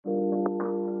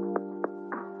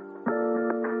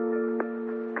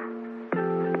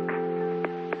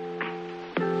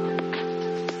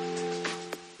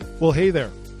Well, hey there.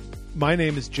 My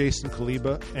name is Jason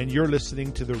Kaliba, and you're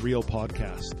listening to The Real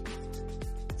Podcast.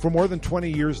 For more than 20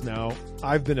 years now,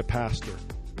 I've been a pastor.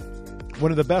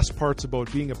 One of the best parts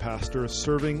about being a pastor is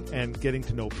serving and getting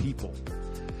to know people.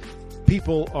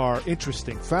 People are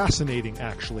interesting, fascinating,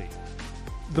 actually.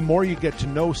 The more you get to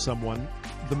know someone,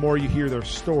 the more you hear their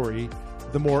story,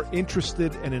 the more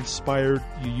interested and inspired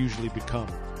you usually become.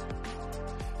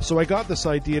 So I got this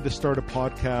idea to start a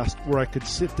podcast where I could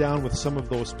sit down with some of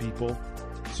those people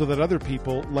so that other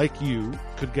people like you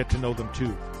could get to know them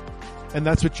too. And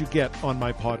that's what you get on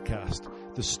my podcast,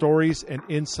 the stories and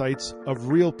insights of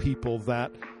real people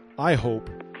that I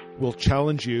hope will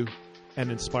challenge you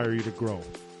and inspire you to grow.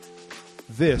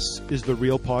 This is The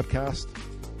Real Podcast.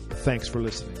 Thanks for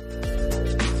listening.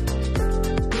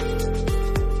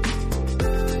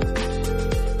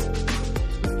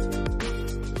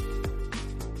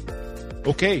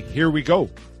 Okay, here we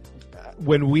go.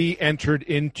 When we entered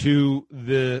into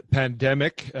the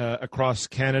pandemic across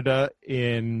Canada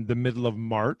in the middle of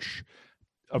March,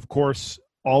 of course,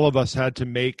 all of us had to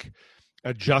make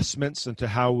adjustments into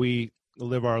how we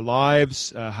live our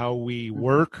lives, how we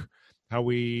work, how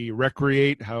we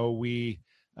recreate, how we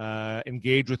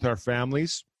engage with our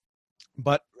families.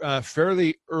 But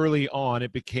fairly early on,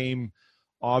 it became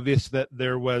obvious that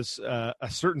there was a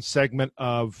certain segment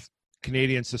of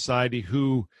Canadian society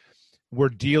who were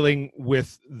dealing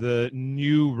with the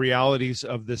new realities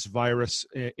of this virus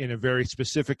in a very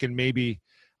specific and maybe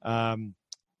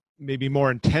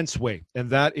more intense way. And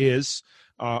that is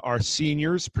our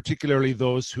seniors, particularly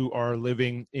those who are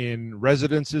living in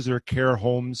residences or care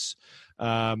homes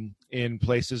in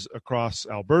places across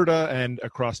Alberta and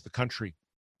across the country.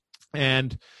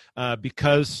 And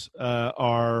because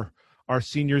our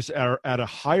seniors are at a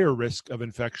higher risk of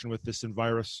infection with this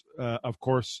virus, of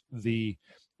course, the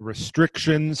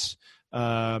restrictions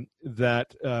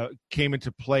that came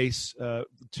into place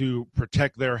to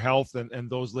protect their health and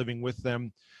those living with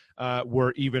them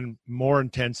were even more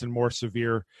intense and more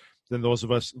severe than those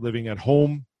of us living at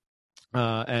home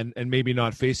and maybe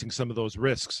not facing some of those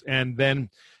risks. And then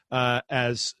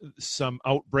as some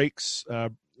outbreaks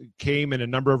came in a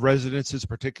number of residences,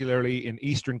 particularly in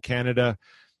Eastern Canada,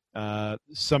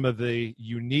 some of the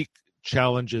unique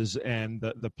challenges and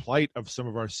the plight of some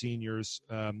of our seniors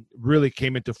really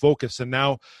came into focus. And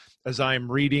now, as I'm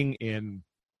reading in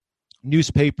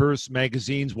newspapers,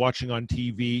 magazines, watching on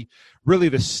TV, really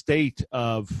the state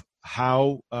of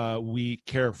how we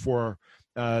care for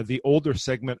the older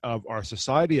segment of our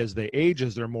society as they age,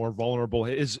 as they're more vulnerable,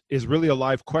 is really a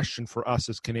live question for us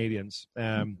as Canadians.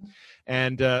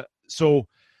 So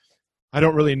I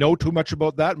don't really know too much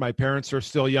about that. My parents are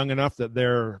still young enough that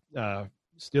they're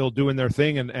still doing their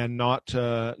thing and not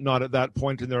at that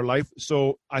point in their life.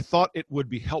 So I thought it would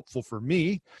be helpful for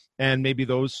me and maybe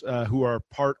those who are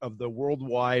part of the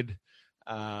worldwide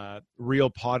Real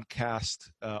Podcast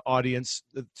audience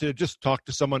to just talk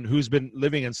to someone who's been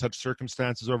living in such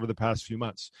circumstances over the past few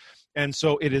months. And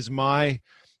so it is my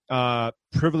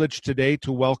privilege today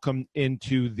to welcome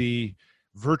into the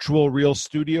virtual Real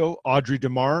Studio Audrey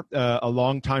DeMaere, a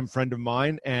longtime friend of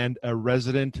mine and a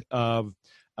resident of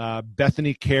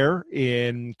Bethany Care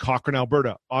in Cochrane,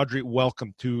 Alberta. Audrey,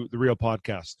 welcome to the Real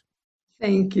Podcast.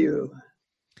 Thank you.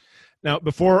 Now,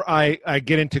 before I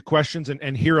get into questions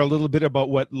and hear a little bit about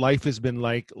what life has been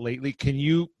like lately, can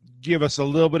you give us a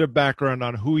little bit of background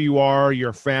on who you are,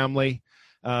 your family?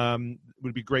 It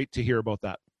would be great to hear about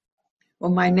that.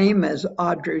 Well, my name is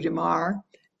Audrey DeMaere,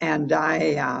 and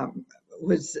I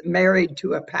was married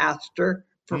to a pastor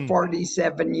for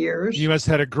 47 years. You must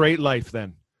have had a great life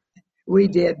then. We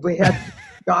did.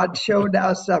 God showed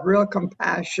us a real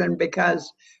compassion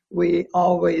because we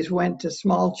always went to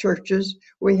small churches.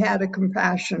 We had a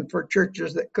compassion for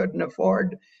churches that couldn't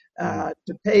afford to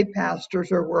pay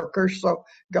pastors or workers. So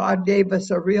God gave us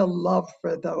a real love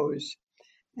for those.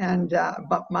 And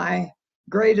but my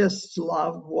greatest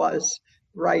love was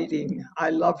writing.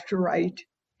 I love to write.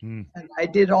 And I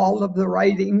did all of the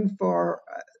writing for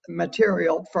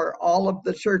material for all of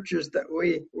the churches that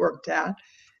we worked at.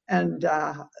 And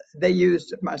they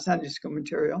used my Sunday school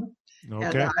material. Okay.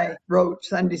 And I wrote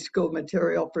Sunday school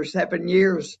material for 7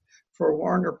 years for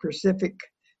Warner Pacific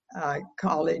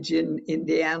College in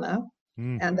Indiana.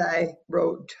 And I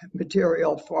wrote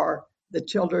material for the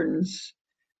children's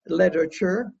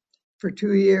literature for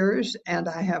 2 years. And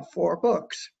I have 4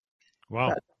 books.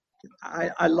 Wow. But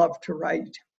I love to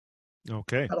write.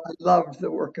 Okay. But I love the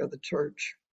work of the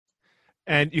church.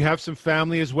 And you have some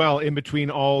family as well in between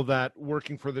all that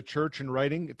working for the church and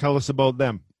writing. Tell us about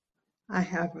them. I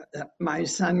have my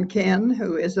son, Ken,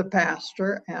 who is a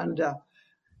pastor, and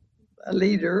a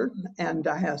leader, and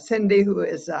I have Cindy, who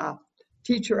is a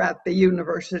teacher at the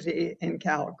university in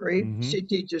Calgary. Mm-hmm. She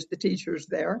teaches the teachers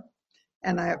there.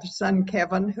 And I have a son,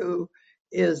 Kevin, who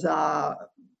is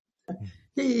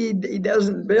he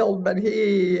doesn't build, but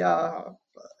he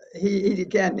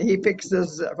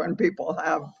fixes when people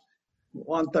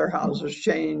want their houses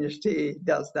changed. He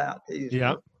does that. He's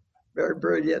very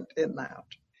brilliant in that.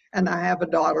 And I have a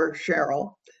daughter,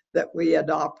 Cheryl, that we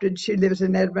adopted. She lives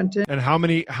in Edmonton. And how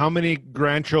many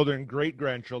grandchildren, great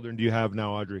grandchildren do you have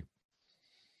now, Audrey?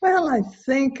 Well,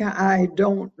 I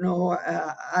don't know.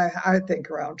 I think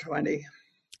around 20.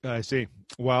 I see.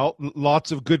 Well,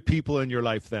 lots of good people in your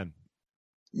life then.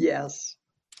 Yes.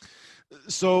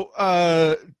 So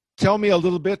tell me a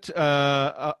little bit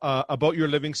about your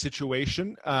living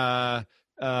situation.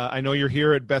 I know you're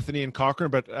here at Bethany and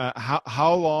Cochrane, but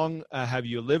how long have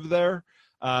you lived there?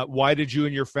 Why did you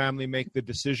and your family make the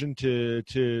decision to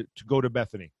go to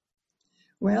Bethany?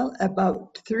 Well,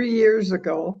 about 3 years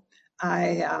ago,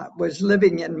 I was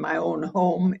living in my own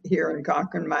home here in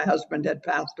Cochrane. My husband had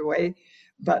passed away,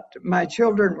 but my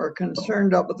children were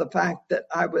concerned over the fact that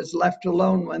I was left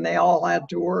alone when they all had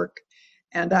to work.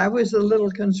 And I was a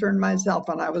little concerned myself,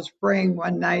 and I was praying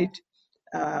one night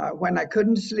when I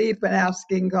couldn't sleep and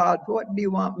asking God, what do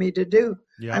you want me to do?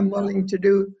 Yeah. I'm willing to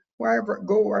go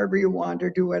wherever you want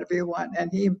or do whatever you want.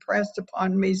 And he impressed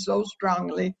upon me so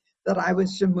strongly that I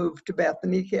was to move to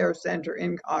Bethany Care Center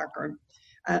in Cochrane.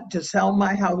 To sell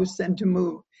my house and to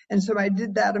move. And so I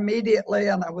did that immediately,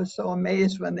 and I was so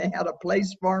amazed when they had a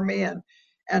place for me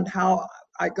and how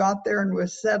I got there and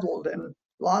was settled and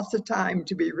lots of time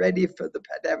to be ready for the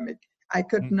pandemic. I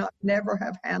could never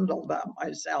have handled that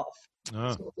myself.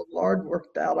 So the Lord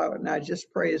worked that out, and I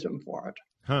just praise him for it.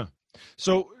 Huh.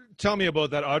 So tell me about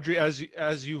that, Audrey.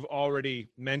 As you've already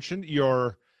mentioned,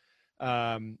 you're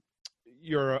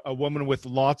a woman with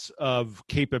lots of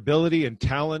capability and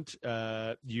talent.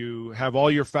 You have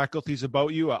all your faculties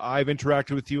about you. I've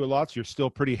interacted with you a lot, so you're still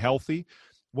pretty healthy.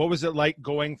 What was it like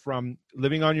going from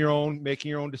living on your own, making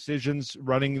your own decisions,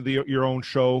 running your own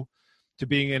show, to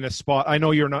being in a spot? I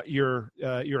know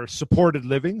you're supported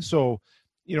living, so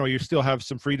you still have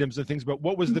some freedoms and things. But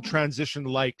what was the transition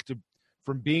like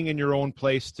from being in your own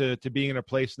place to being in a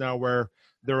place now where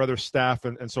there are other staff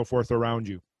and so forth around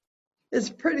you? It's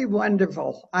pretty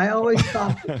wonderful. I always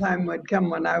thought the time would come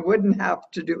when I wouldn't have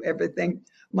to do everything.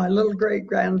 My little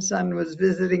great-grandson was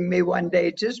visiting me one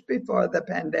day just before the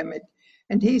pandemic,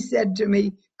 and he said to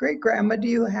me, "Great-grandma, do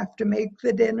you have to make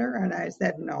the dinner?" And I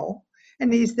said, "No."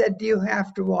 And he said, "Do you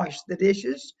have to wash the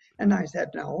dishes?" And I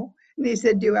said, "No." And he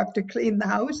said, "Do you have to clean the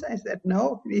house?" I said,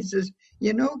 "No." And he says,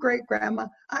 "Great-grandma,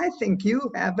 I think you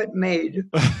have it made."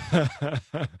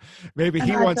 Maybe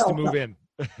he wants to move in.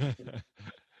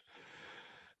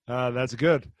 That's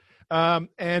good. And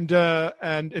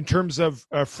in terms of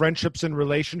friendships and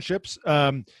relationships,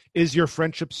 is your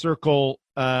friendship circle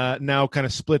now kind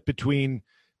of split between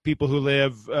people who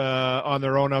live on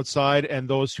their own outside and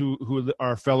those who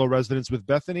are fellow residents with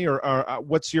Bethany, or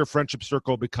what's your friendship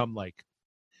circle become like?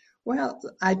 Well,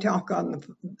 I talk on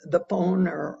the phone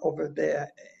or over the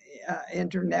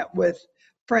internet with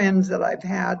friends that I've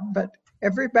had, but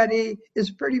everybody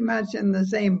is pretty much in the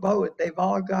same boat. They've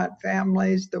all got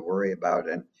families to worry about,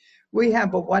 and we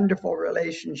have a wonderful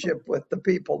relationship with the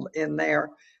people in there.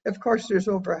 Of course, there's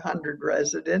over 100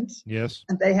 residents. Yes.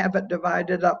 And they have it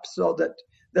divided up so that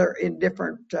they're in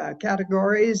different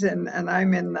categories, and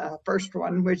I'm in the first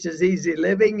one, which is easy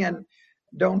living and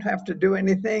don't have to do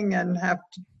anything and have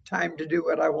time to do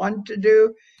what I want to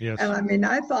do. Yes. And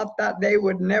I thought that day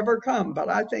would never come, but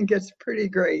I think it's pretty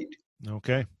great.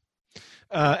 Okay.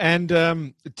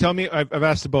 And tell me, I've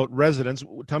asked about residents.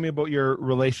 Tell me about your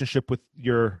relationship with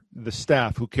the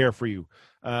staff who care for you.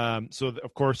 So,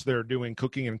 of course, they're doing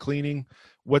cooking and cleaning.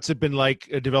 What's it been like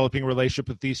developing a relationship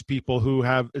with these people who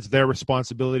it's their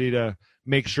responsibility to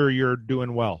make sure you're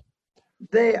doing well?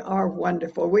 They are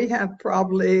wonderful. We have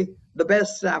probably the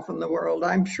best staff in the world.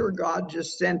 I'm sure God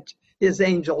just sent his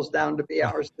angels down to be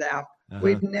our staff.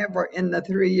 We've never, in the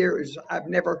 3 years, I've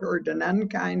never heard an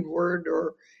unkind word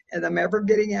or them ever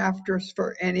getting after us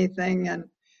for anything. And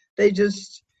they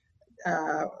just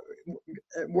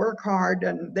work hard,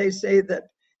 and they say that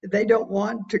they don't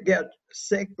want to get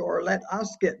sick or let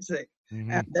us get sick.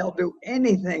 Mm-hmm. And they'll do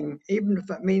anything, even if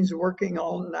it means working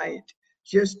all night,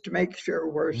 just to make sure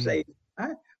we're safe.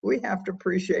 We have to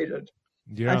appreciate it.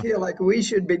 Yeah. I feel like we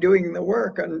should be doing the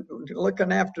work and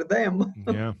looking after them.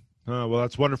 Yeah. Well,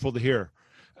 that's wonderful to hear.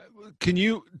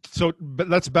 But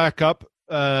let's back up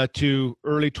to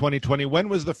early 2020. When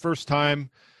was the first time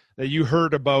that you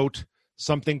heard about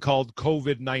something called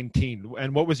COVID-19?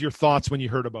 And what was your thoughts when you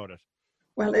heard about it?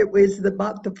 Well, it was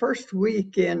about the first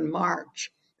week in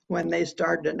March when they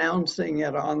started announcing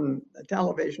it on the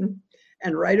television.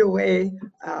 And right away,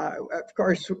 of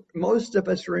course, most of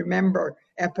us remember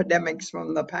epidemics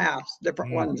from the past,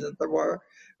 different ones that there were,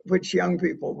 which young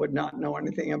people would not know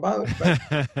anything about. But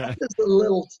that was a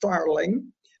little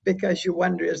startling because you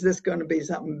wonder, is this going to be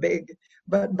something big?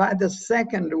 But by the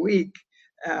second week,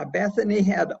 Bethany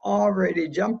had already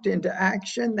jumped into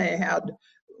action. They had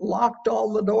locked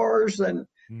all the doors and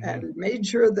made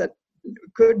sure that we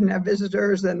couldn't have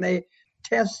visitors, and they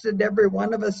tested every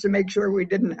one of us to make sure we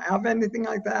didn't have anything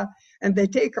like that. And they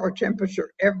take our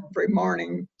temperature every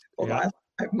morning for the last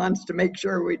 5 months to make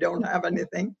sure we don't have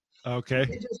anything. Okay.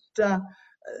 They just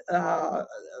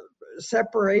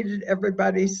separated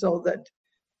everybody so that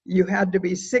you had to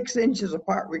be 6 inches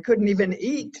apart. We couldn't even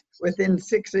eat within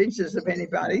 6 inches of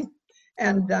anybody.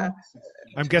 And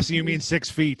I'm guessing you mean 6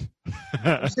 feet.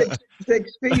 6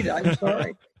 feet, I'm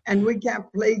sorry. And we can't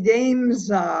play games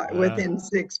within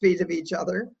 6 feet of each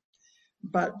other.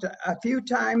 But a few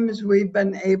times we've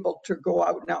been able to go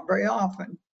out, not very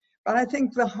often. But I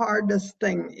think the hardest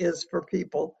thing is for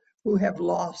people who have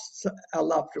lost a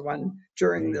loved one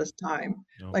during this time.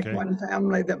 Like one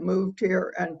family that moved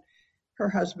here and her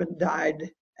husband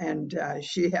died, and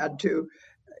she had to,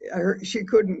 her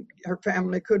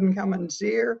family couldn't come and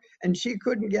see her, and she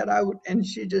couldn't get out, and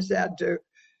she just had to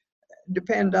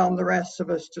depend on the rest of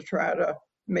us to try to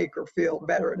make her feel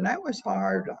better. And that was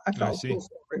hard. I felt so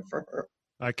sorry for her.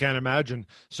 I can't imagine.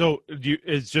 So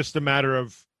it's just a matter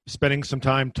of spending some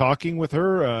time talking with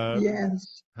her?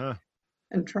 Yes.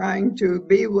 And trying to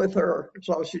be with her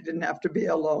so she didn't have to be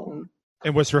alone.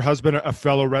 And was her husband a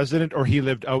fellow resident, or he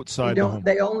lived outside the home?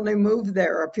 They only moved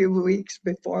there a few weeks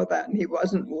before that, and he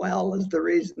wasn't well is the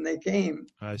reason they came.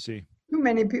 I see. Too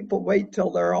many people wait till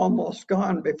they're almost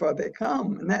gone before they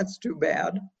come, and that's too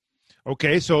bad.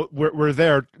 Okay, so we're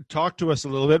there. Talk to us a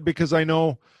little bit, because I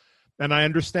know, and I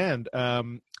understand,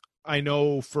 I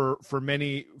know for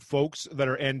many folks that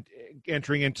are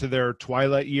entering into their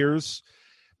twilight years,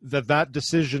 that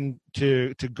decision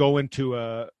to go into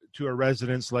a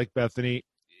residence like Bethany,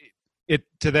 it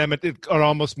to them it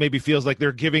almost maybe feels like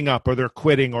they're giving up, or they're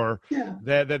quitting, or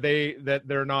that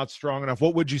they're not strong enough.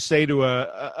 What would you say to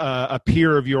a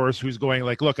peer of yours who's going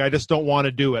like, look, I just don't want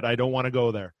to do it. I don't want to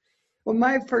go there. Well,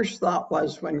 my first thought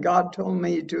was, when God told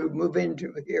me to move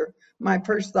into here, my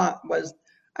first thought was,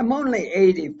 I'm only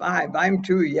 85. I'm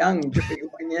too young to be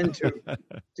going into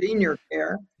senior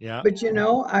care. Yeah. But,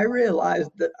 I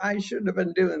realized that I should have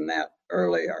been doing that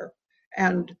earlier.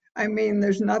 And I mean,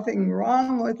 there's nothing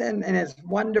wrong with it. And it's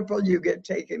wonderful. You get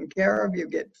taken care of. You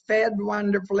get fed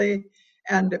wonderfully.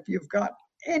 And if you've got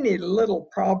any little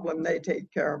problem, they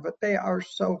take care of it. They are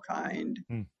so kind.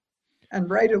 And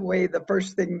right away, the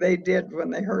first thing they did when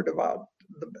they heard about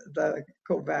the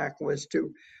COVID was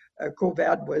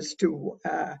to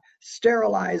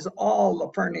sterilize all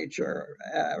the furniture,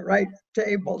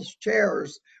 tables,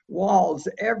 chairs, walls,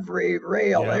 every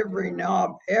rail, every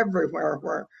knob, everywhere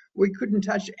where we couldn't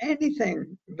touch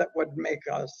anything that would make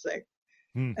us sick.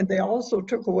 And they also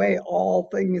took away all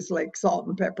things like salt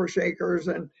and pepper shakers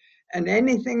and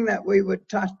anything that we would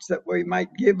touch that we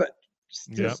might give it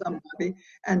to somebody,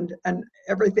 and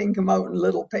everything come out in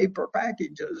little paper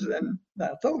packages, and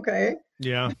that's okay.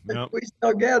 We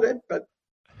still get it, but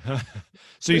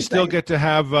so you still get to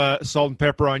have salt and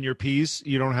pepper on your peas.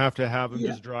 You don't have to have them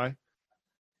just dry.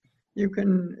 You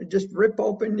can just rip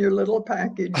open your little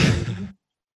package.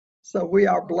 So we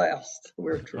are blessed.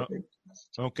 We're truly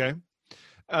blessed. Okay.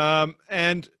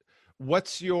 And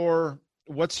what's your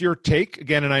take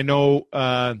again? And I know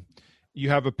you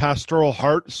have a pastoral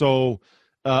heart, so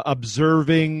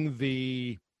observing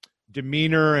the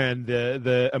demeanor and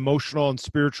the emotional and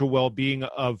spiritual well-being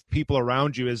of people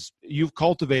around you, is you've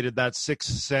cultivated that sixth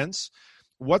sense.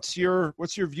 What's your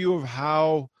view of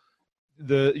how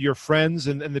your friends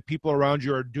and the people around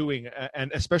you are doing?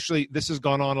 And especially, this has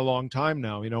gone on a long time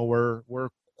now. We're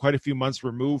quite a few months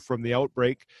removed from the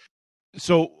outbreak.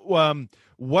 So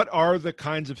what are the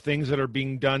kinds of things that are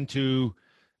being done to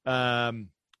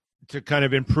kind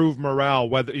of improve morale?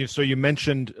 So you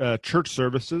mentioned church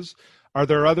services. Are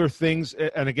there other things?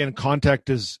 And again, contact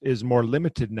is more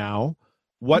limited now.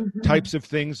 What types of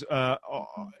things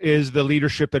is the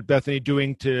leadership at Bethany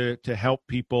doing to help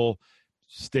people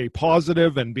stay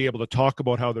positive and be able to talk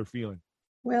about how they're feeling?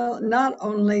 Well, not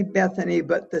only Bethany,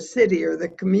 but the city or the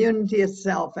community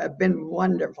itself have been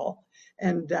wonderful.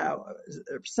 And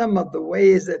some of the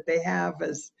ways that they have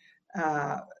is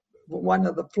one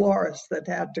of the florists that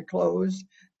had to close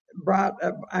brought,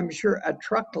 I'm sure, a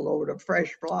truckload of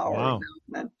fresh flowers. Wow.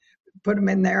 And put them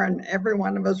in there, and every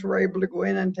one of us were able to go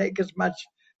in and take as much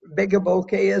big a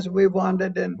bouquet as we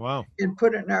wanted and Wow.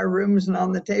 put it in our rooms and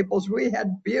on the tables. We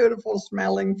had beautiful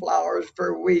smelling flowers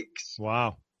for weeks.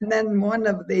 Wow. And then one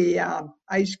of the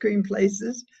ice cream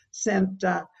places sent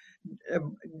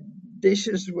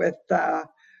dishes with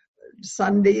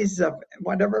sundaes of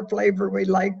whatever flavor we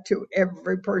liked to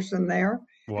every person there.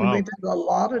 Wow. And we've had a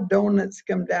lot of donuts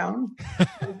come down.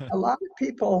 A lot of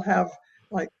people have,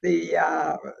 like the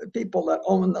people that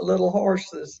own the little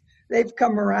horses, they've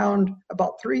come around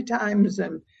about 3 times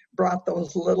and brought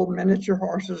those little miniature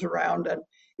horses around. And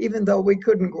even though we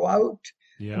couldn't go out,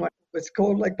 when it was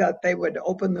cold like that, they would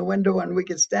open the window and we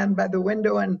could stand by the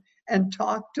window and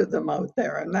talk to them out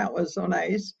there. And that was so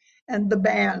nice. And the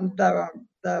band,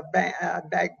 the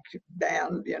bag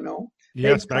band,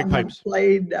 Yes, they've come and bagpipes.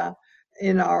 played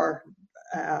in our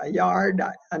yard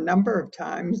a number of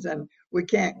times, and we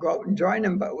can't go out and join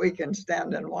them, but we can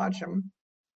stand and watch them.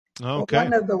 Okay.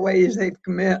 One of the ways they've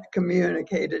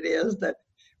communicated is that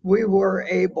we were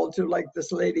able to, like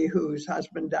this lady whose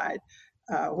husband died,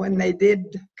 when they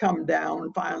did come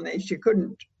down, finally, she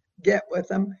couldn't get with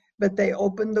them, but they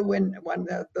opened one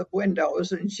of the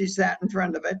windows, and she sat in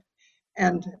front of it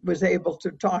and was able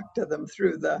to talk to them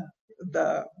through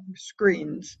the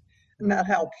screens. And that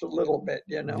helps a little bit,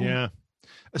 Yeah.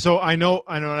 So I know,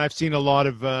 and I've seen a lot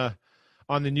of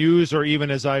on the news, or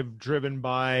even as I've driven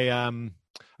by.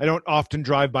 I don't often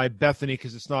drive by Bethany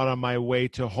because it's not on my way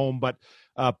to home, but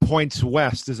Points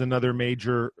West is another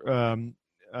major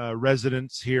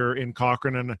residence here in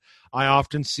Cochrane, and I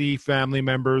often see family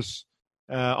members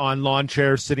on lawn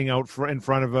chairs sitting out in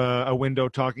front of a window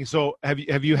talking. So have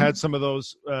you had some of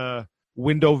those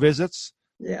window visits?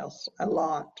 Yes, a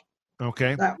lot.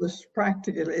 Okay. That was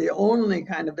practically the only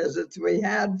kind of visits we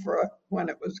had for when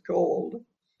it was cold.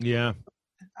 Yeah.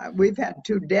 We've had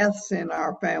 2 deaths in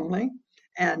our family,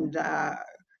 and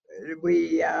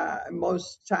we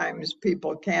most times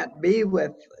people can't be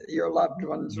with your loved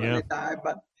ones when they die,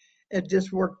 but it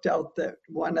just worked out that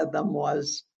one of them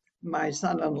was my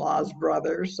son-in-law's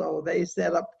brother, so they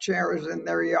set up chairs in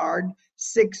their yard,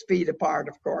 6 feet apart,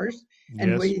 of course,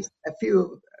 and a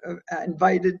few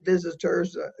invited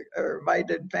visitors or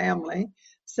invited family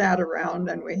sat around,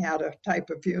 and we had a type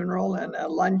of funeral and a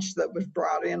lunch that was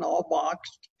brought in all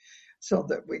boxed so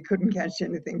that we couldn't catch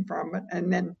anything from it.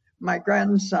 And then my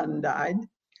grandson died,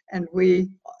 and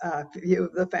a few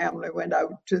of the family went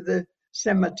out to the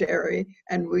cemetery,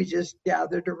 and we just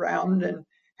gathered around and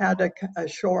had a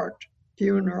short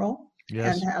funeral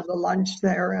and had a lunch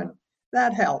there, and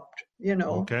that helped,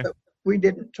 Okay. But we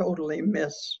didn't totally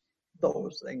miss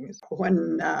those things.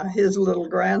 When his little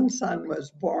grandson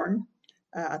was born,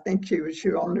 I think she was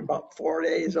only about 4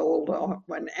 days old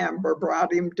when Amber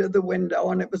brought him to the window,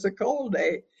 and it was a cold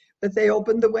day, but they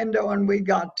opened the window and we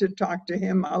got to talk to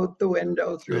him out the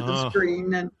window through the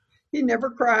screen, and he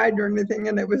never cried or anything,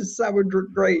 and it was so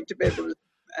great to be able to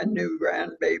a new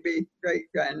great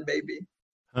grandbaby.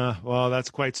 Well, that's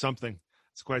quite something.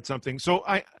 It's quite something. So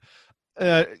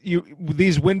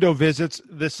these window visits,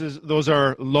 those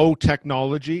are low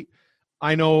technology.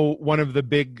 I know one of the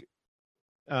big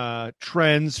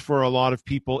trends for a lot of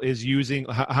people is using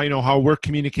how we're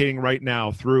communicating right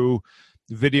now through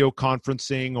video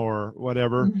conferencing or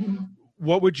whatever. Mm-hmm.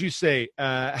 What would you say?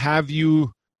 Have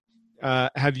you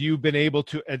been able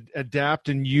to adapt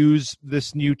and use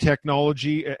this new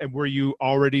technology? And were you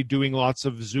already doing lots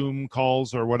of Zoom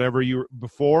calls or whatever you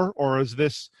before, or is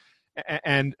this?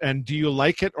 And do you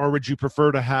like it, or would you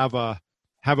prefer to have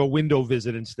a window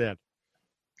visit instead?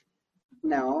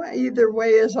 No, either way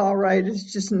is all right.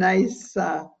 It's just nice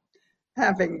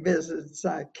having visits.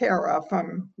 Kara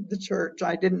from the church,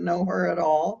 I didn't know her at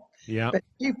all. Yeah. But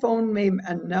she phoned me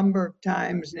a number of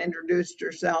times and introduced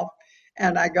herself,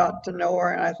 and I got to know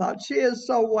her, and I thought, she is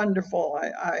so wonderful.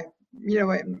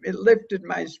 It lifted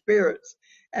my spirits,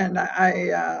 and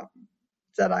I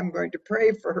said, I'm going to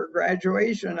pray for her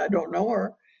graduation. I don't know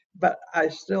her, but I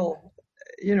still,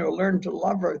 learned to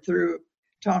love her through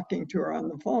talking to her on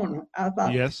the phone. I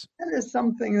thought, that is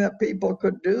something that people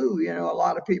could do. A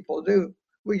lot of people do.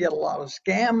 We get a lot of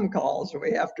scam calls, so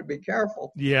we have to be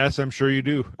careful. Yes, I'm sure you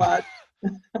do. But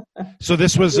so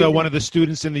this was one of the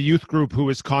students in the youth group who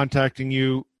was contacting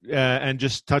you and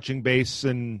just touching base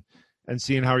and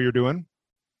seeing how you're doing?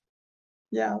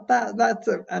 Yeah, that's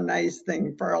a nice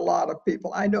thing for a lot of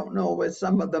people. I don't know, with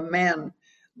some of the men,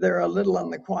 they're a little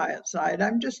on the quiet side.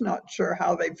 I'm just not sure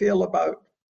how they feel about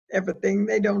everything.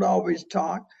 They don't always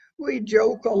talk. We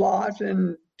joke a lot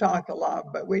and talk a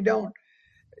lot, but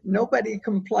nobody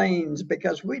complains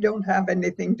because we don't have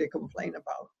anything to complain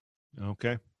about.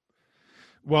 Okay.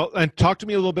 Well, and talk to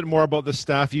me a little bit more about the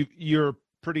staff. You're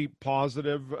pretty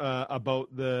positive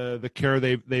about the care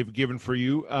they've given for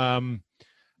you.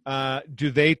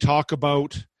 Do they talk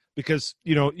about, because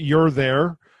you're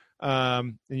there,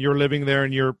 and you're living there,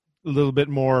 and you're a little bit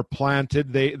more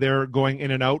planted. They're going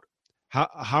in and out.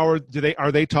 How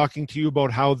are they talking to you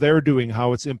about how they're doing,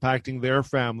 how it's impacting their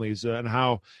families, and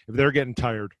how if they're getting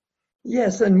tired?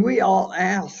 Yes, and we all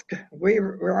ask.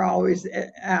 We're always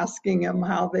asking them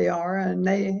how they are, and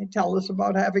they tell us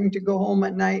about having to go home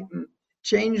at night and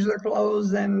change their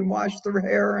clothes and wash their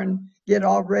hair and get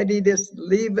all ready to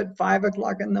leave at 5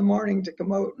 o'clock in the morning to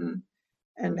come out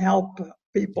and help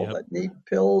people Yep. that need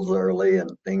pills early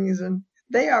and things. And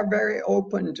they are very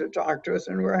open to talk to us,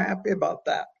 and we're happy about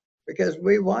that because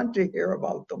we want to hear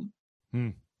about them. Hmm.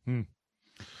 Hmm.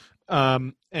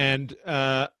 And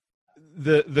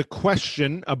the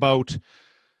question about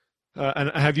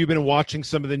and have you been watching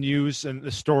some of the news and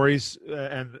the stories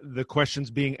and the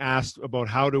questions being asked about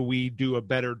how do we do a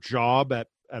better job at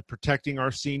protecting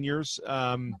our seniors?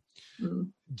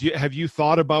 Have you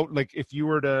thought about, like, if you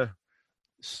were to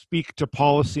speak to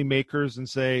policymakers and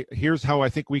say, here's how I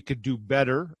think we could do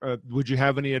better, would you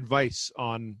have any advice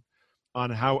on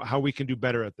how we can do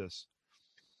better at this?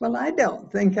 Well, I don't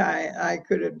think I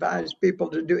could advise people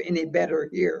to do any better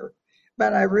here.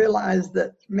 But I realize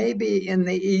that maybe in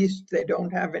the East they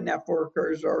don't have enough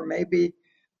workers, or maybe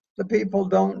the people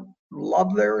don't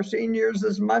love their seniors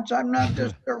as much. I'm not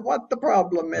just sure what the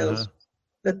problem Uh-huh. is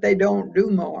that they don't do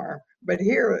more. But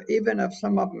here, even if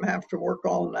some of them have to work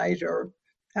all night or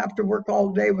have to work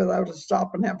all day without a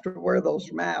stop and have to wear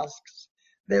those masks,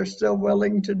 they're still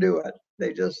willing to do it.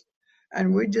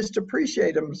 And we just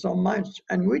appreciate them so much.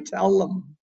 And we tell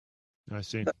them I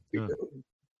see. that we Yeah. do,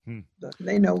 Hmm. that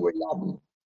they know we love them.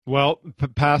 Well,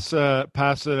 pass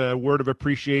a word of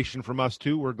appreciation from us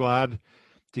too. We're glad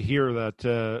to hear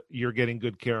that you're getting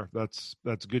good care. That's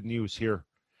good news here.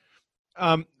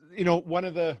 One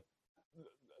of the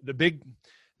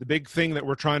big thing that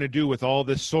we're trying to do with all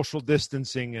this social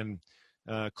distancing and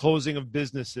closing of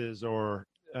businesses, or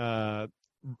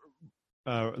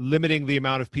limiting the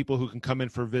amount of people who can come in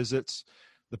for visits,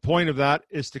 the point of that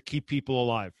is to keep people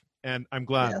alive, and I'm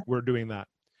glad we're doing that.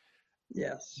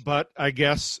 Yes. But I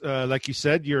guess, like you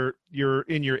said, you're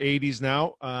in your 80s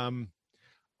now.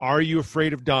 Are you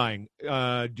afraid of dying?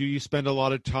 Do you spend a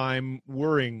lot of time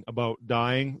worrying about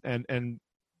dying? And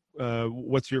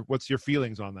what's your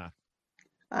feelings on that?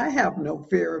 I have no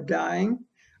fear of dying.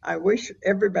 I wish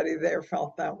everybody there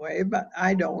felt that way, but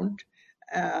I don't,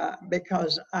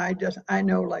 because I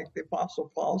know, like the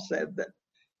Apostle Paul said, that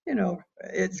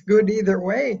it's good either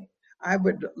way. I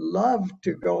would love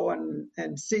to go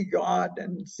and see God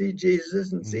and see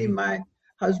Jesus and see Mm-hmm. my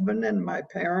husband and my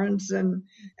parents and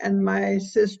my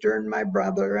sister and my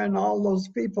brother and all those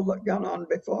people that gone on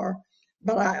before.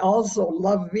 But I also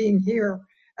love being here,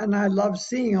 and I love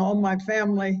seeing all my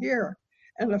family here.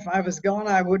 And if I was gone,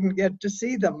 I wouldn't get to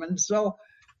see them. And so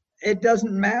it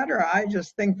doesn't matter. I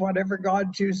just think whatever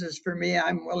God chooses for me,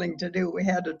 I'm willing to do. We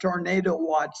had a tornado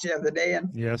watch the other day, and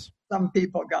Yes. some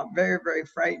people got very, very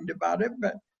frightened about it,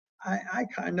 but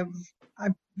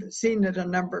I've seen it a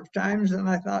number of times, and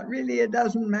I thought, really, it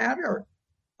doesn't matter.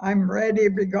 I'm ready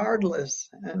regardless.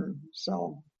 And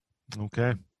so,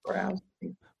 Okay. we're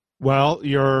asking. Well,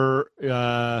 your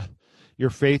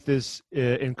faith is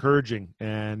encouraging,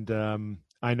 and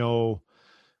I know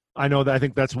that I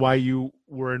think that's why you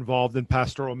were involved in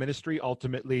pastoral ministry.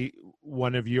 Ultimately,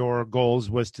 one of your goals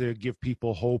was to give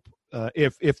people hope.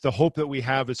 If the hope that we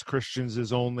have as Christians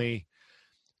is only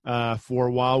for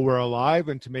while we're alive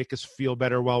and to make us feel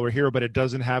better while we're here, but it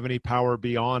doesn't have any power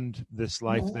beyond this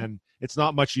life, then it's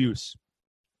not much use.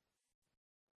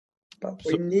 But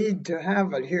we need to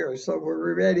have it here so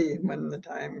we're ready when the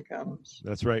time comes.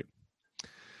 That's right.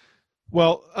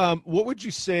 Well, what would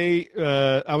you say?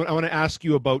 I want to ask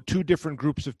you about two different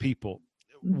groups of people.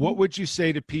 Mm-hmm. What would you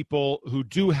say to people who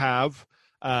do have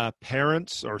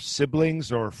parents or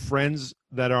siblings or friends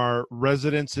that are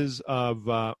residents of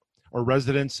a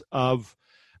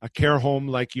care home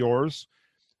like yours?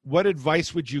 What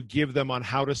advice would you give them on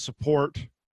how to support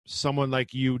someone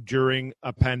like you during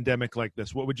a pandemic like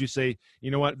this? What would you say?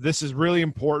 You know what? This is really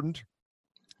important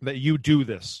that you do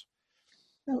this.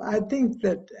 Well, I think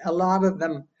that a lot of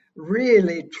them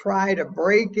really try to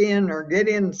break in or get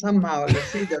in somehow to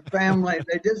see their family.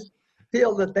 They just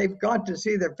feel that they've got to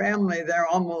see their family. They're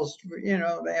almost, they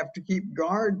have to keep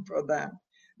guard for that.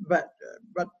 But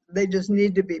they just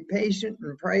need to be patient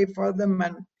and pray for them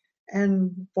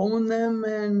and phone them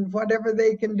and whatever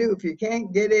they can do. If you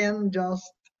can't get in, just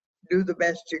do the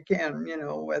best you can,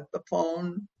 with the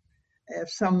phone if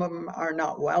some of them are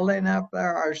not well enough,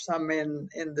 there are some in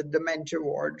the dementia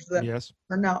wards that Yes.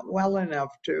 are not well enough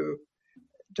to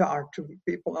talk to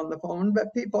people on the phone,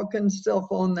 but people can still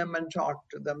phone them and talk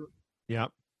to them. Yeah.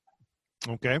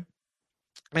 Okay.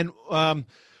 And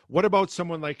what about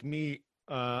someone like me,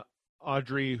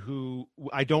 Audrey, who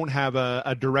I don't have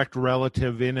a direct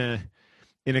relative in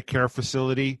a care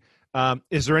facility?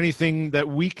 Is there anything that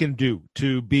we can do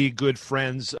to be good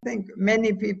friends? I think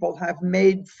many people have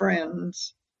made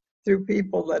friends through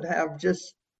people that have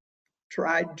just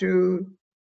tried to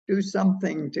do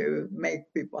something to make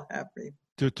people happy.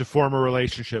 To form a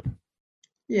relationship.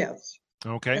 Yes.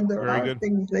 Okay. And there Very are good.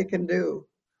 things they can do.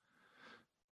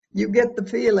 You get the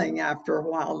feeling after a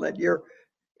while that you're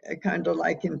kind of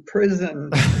like in prison,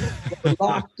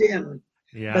 locked in.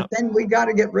 Yeah. But then we got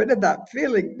to get rid of that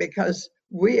feeling because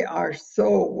we are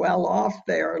so well off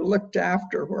there, looked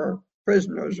after, where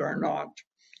prisoners are not.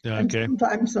 Okay. And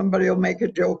sometimes somebody will make a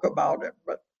joke about it,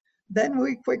 but then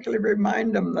we quickly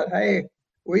remind them that, hey,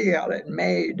 we got it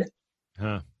made.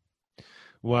 Huh.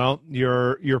 Well,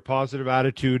 your positive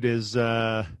attitude is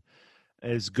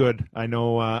good. I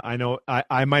know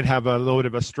I might have a little bit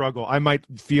of a struggle. I might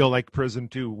feel like prison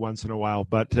too once in a while,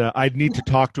 but I'd need to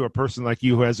talk to a person like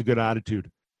you who has a good attitude.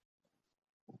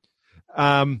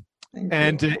 And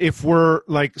if we're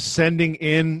like sending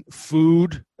in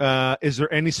food, is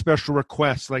there any special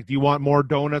requests? Like, do you want more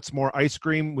donuts, more ice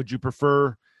cream? Would you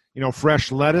prefer,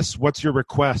 fresh lettuce? What's your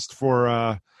request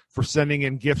for sending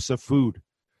in gifts of food?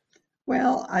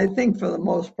 Well, I think for the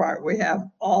most part, we have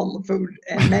all the food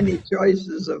and many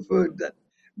choices of food that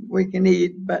we can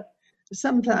eat. But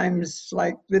sometimes,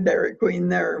 like the Dairy Queen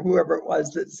there, whoever it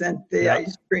was that sent the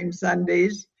ice cream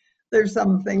sundaes, there's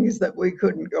some things that we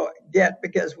couldn't go get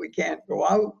because we can't go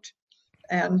out.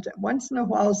 And once in a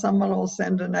while, someone will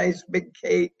send a nice big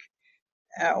cake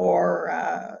or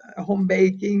home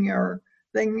baking or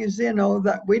things,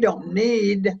 that we don't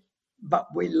need, but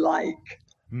we like.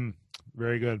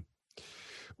 Very good.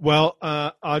 Well,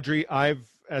 Audrey,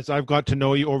 as I've got to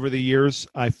know you over the years,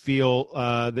 I feel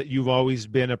that you've always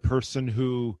been a person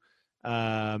who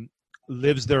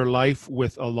lives their life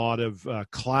with a lot of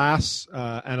class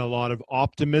and a lot of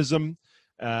optimism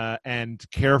and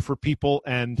care for people.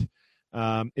 And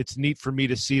it's neat for me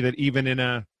to see that even in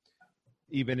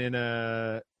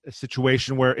a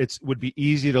situation where it would be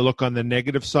easy to look on the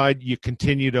negative side, you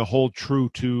continue to hold true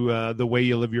to the way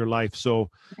you live your life.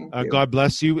 So God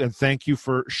bless you, and thank you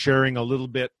for sharing a little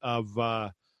bit of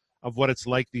what it's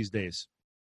like these days.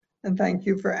 And thank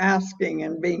you for asking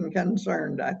and being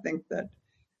concerned. I think that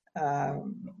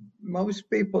most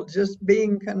people just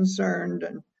being concerned,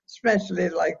 and especially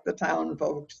like the town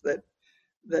folks that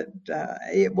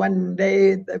one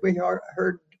day that we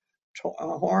heard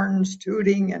horns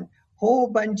tooting and whole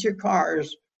bunch of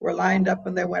cars were lined up,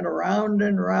 and they went around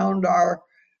and around our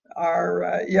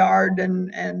yard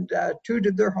and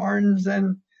tooted their horns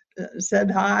and said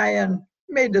hi and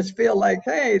made us feel like,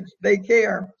 hey, they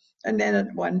care. And then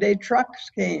one day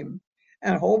trucks came,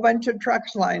 and a whole bunch of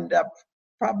trucks lined up,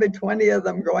 probably 20 of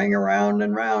them going around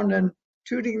and around and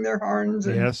tooting their horns.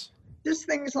 And just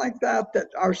things like that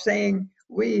are saying,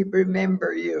 we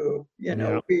remember you,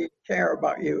 we care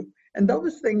about you. And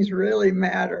those things really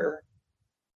matter.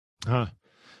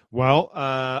 Well,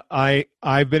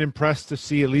 I've been impressed to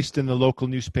see, at least in the local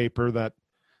newspaper, that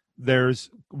there's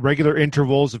regular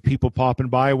intervals of people popping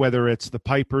by, whether it's the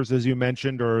Pipers, as you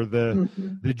mentioned, or the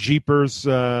Jeepers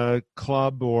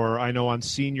Club, or I know on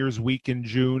Seniors Week in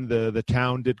June, the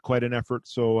town did quite an effort.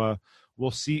 So we'll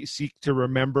seek to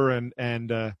remember,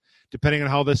 and depending on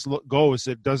how this goes,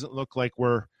 it doesn't look like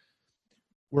we're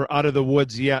out of the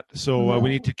woods yet. So we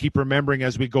need to keep remembering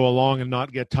as we go along and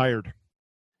not get tired.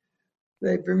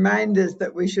 They remind us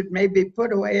that we should maybe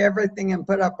put away everything and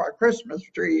put up our Christmas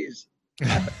trees. I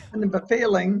have a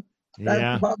feeling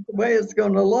that's about the way it's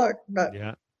going to look, but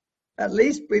at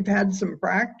least we've had some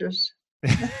practice.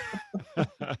 All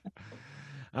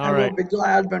right. We'll be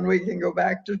glad when we can go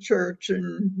back to church.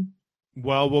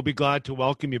 Well, we'll be glad to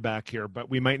welcome you back here, but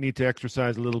we might need to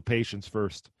exercise a little patience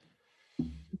first.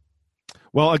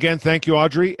 Well, again, thank you,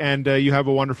 Audrey, and you have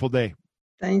a wonderful day.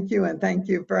 Thank you, and thank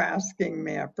you for asking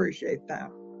me. I appreciate that.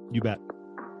 You bet.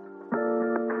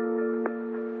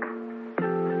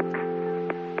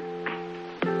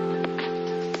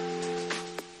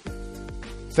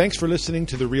 Thanks for listening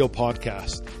to the Real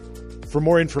Podcast. For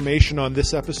more information on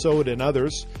this episode and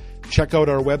others, check out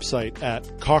our website at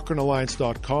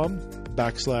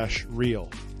cochranealliance.com/real.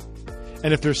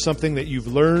 And if there's something that you've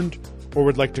learned or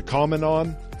would like to comment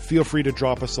on, feel free to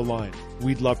drop us a line.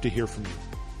 We'd love to hear from you.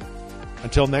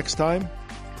 Until next time,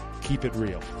 keep it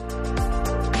real.